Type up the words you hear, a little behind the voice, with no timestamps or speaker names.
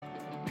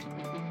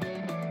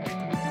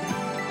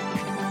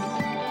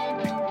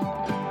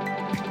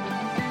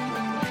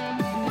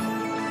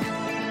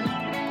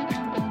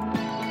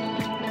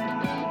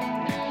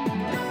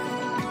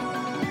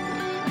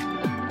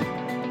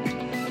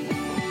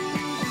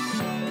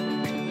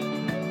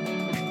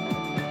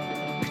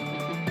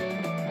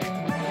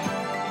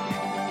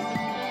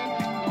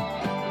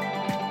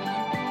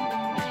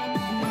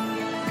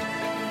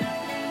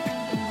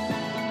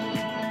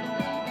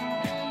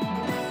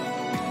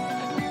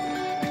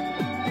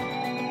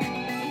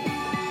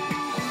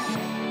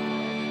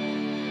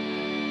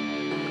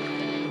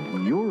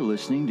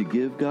listening to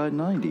Give God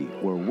 90,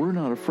 where we're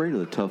not afraid of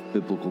the tough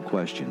biblical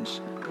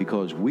questions,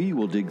 because we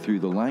will dig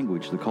through the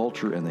language, the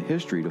culture, and the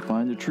history to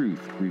find the truth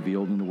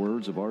revealed in the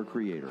words of our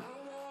Creator.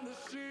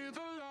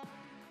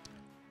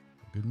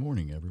 Good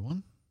morning,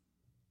 everyone.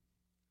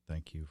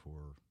 Thank you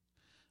for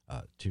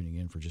tuning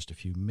in for just a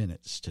few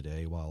minutes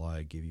today while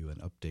I give you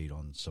an update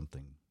on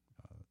something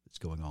that's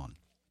going on.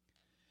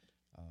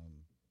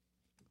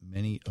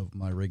 Many of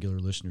my regular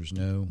listeners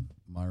know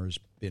Myra's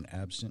been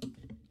absent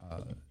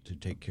to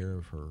take care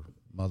of her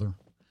mother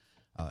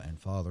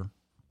and father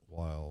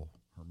while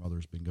her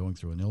mother's been going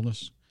through an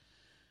illness.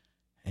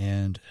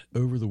 And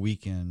over the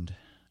weekend,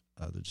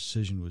 the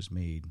decision was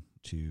made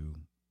to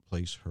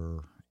place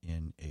her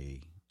in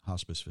a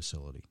hospice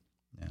facility.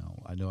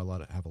 Now, I know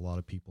have a lot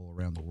of people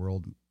around the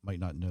world might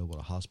not know what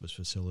a hospice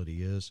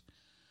facility is.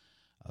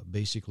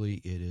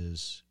 Basically, it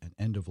is an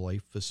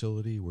end-of-life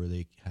facility where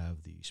they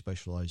have the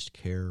specialized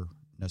care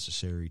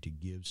necessary to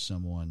give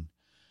someone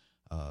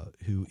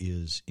who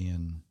is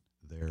in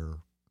their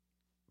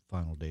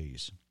final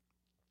days.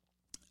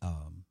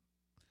 I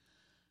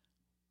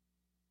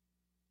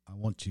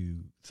want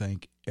to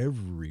thank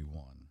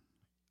everyone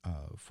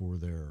for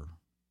their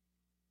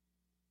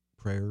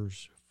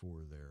prayers,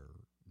 for their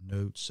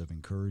notes of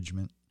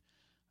encouragement.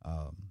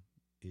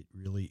 It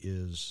really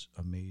is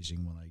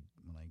amazing when I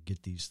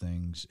get these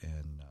things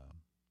and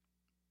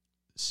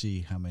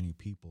see how many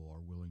people are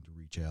willing to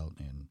reach out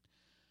and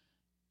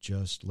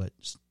just let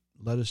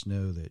us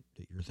know that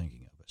you're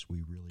thinking of us.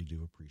 We really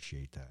do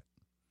appreciate that.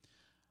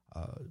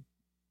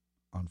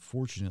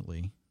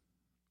 Unfortunately,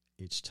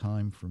 it's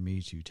time for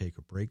me to take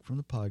a break from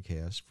the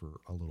podcast for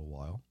a little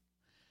while,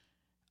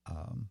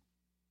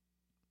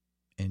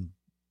 and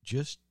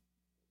just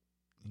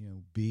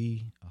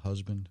be a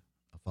husband,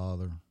 a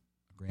father,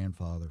 a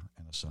grandfather,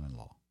 and a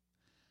son-in-law.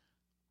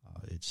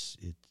 It's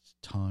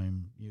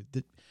time.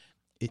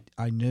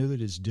 I know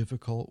that it's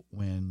difficult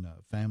when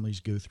families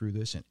go through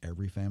this, and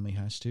every family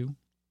has to.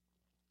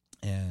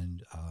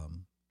 And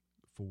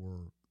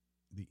for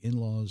the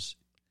in-laws,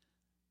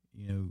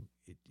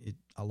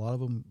 a lot of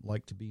them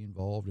like to be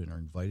involved and are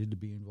invited to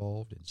be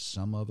involved. And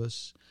some of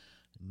us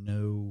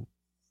know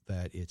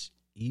that it's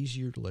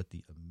easier to let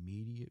the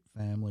immediate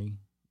family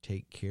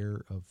take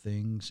care of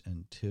things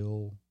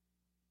until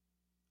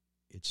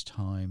it's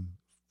time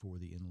for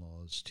the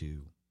in-laws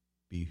to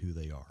be who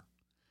they are.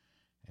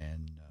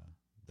 And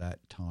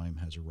that time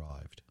has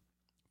arrived,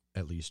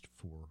 at least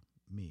for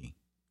me.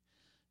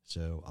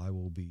 So I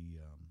will be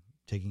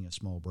taking a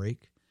small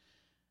break.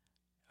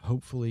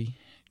 Hopefully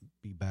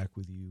be back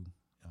with you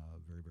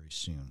very, very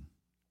soon.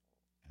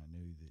 I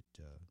know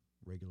that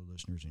regular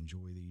listeners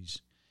enjoy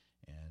these,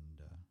 and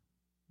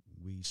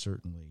we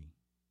certainly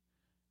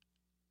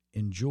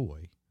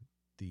enjoy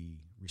the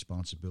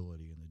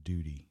responsibility and the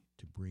duty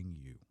to bring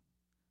you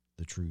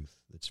the truth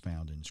that's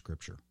found in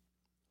Scripture.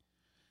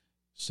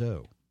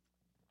 So,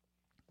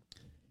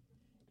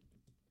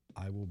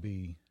 I will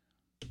be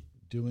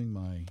doing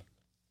my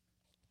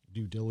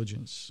due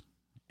diligence,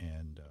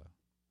 and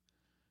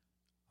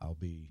I'll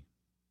be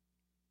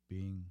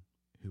being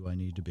who I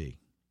need to be.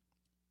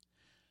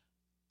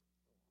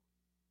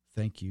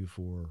 Thank you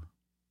for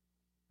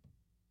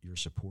your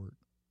support.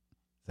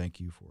 Thank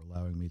you for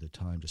allowing me the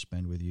time to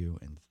spend with you,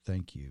 and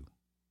thank you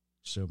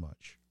so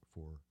much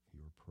for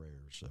your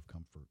prayers of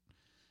comfort.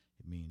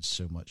 It means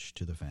so much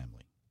to the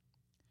family.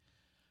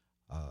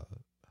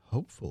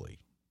 Hopefully,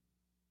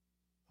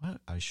 well,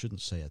 I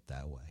shouldn't say it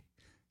that way.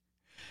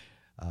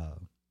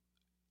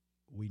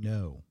 We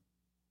know,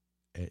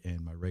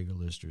 and my regular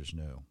listeners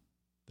know,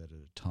 that at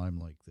a time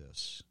like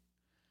this,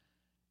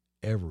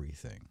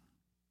 everything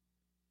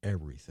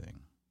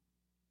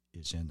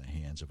is in the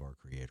hands of our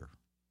Creator.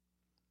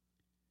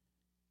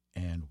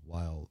 And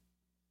while,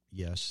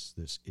 yes,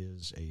 this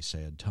is a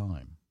sad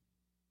time,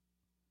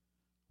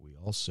 we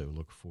also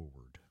look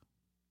forward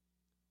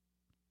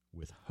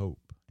with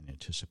hope and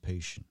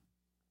anticipation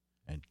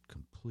and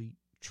complete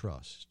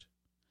trust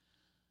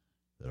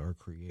that our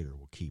Creator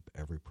will keep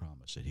every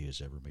promise that He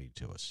has ever made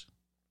to us.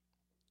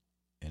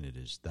 And it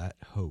is that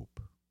hope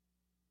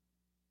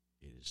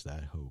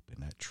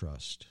and that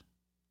trust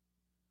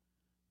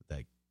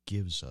that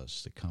gives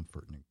us the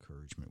comfort and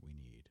encouragement we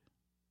need.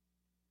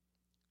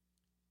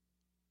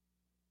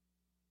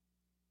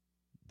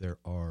 There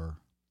are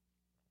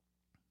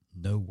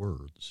no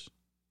words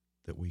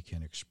that we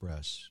can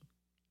express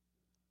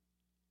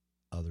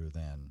other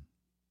than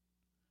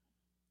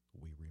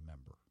we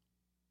remember.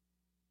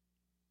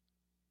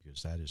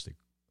 Because that is,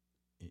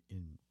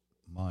 in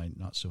my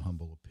not so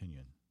humble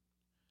opinion,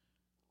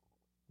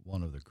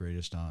 one of the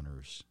greatest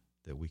honors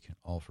that we can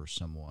offer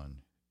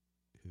someone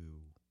who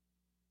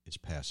is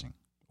passing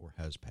or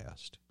has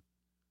passed.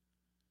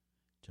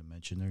 To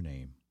mention their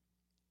name,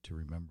 to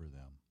remember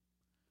them,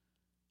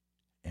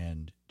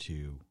 and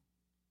to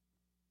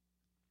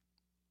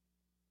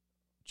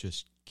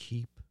just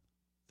keep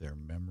their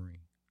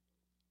memory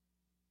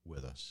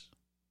with us.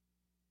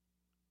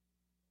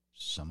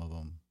 Some of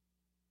them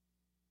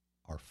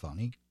are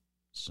funny.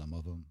 Some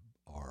of them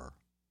are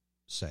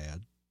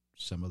sad.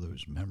 Some of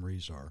those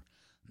memories are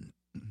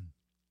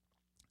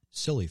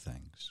silly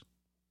things.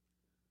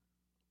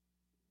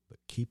 But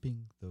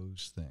keeping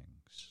those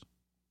things,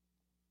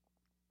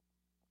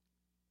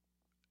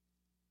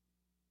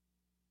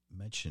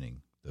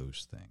 mentioning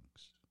those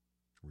things,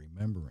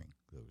 remembering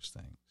those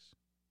things,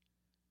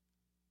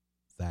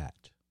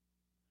 that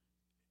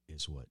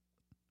is what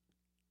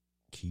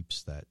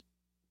keeps that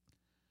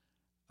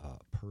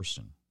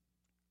person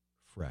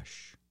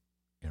fresh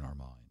in our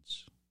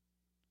minds.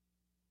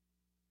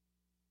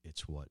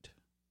 It's what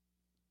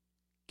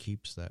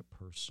keeps that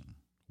person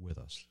with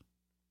us.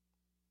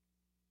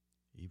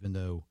 Even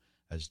though,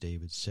 as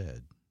David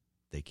said,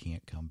 they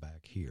can't come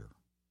back here,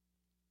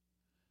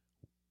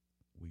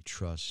 we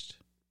trust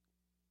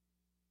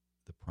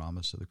the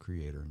promise of the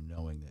Creator,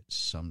 knowing that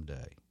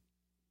someday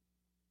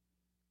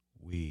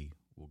we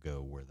will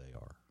go where they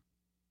are.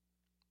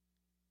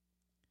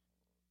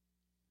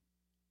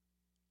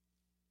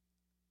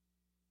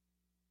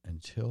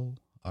 Until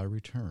I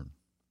return,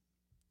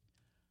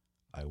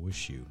 I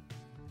wish you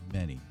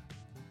many,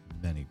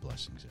 many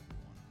blessings,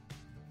 everyone.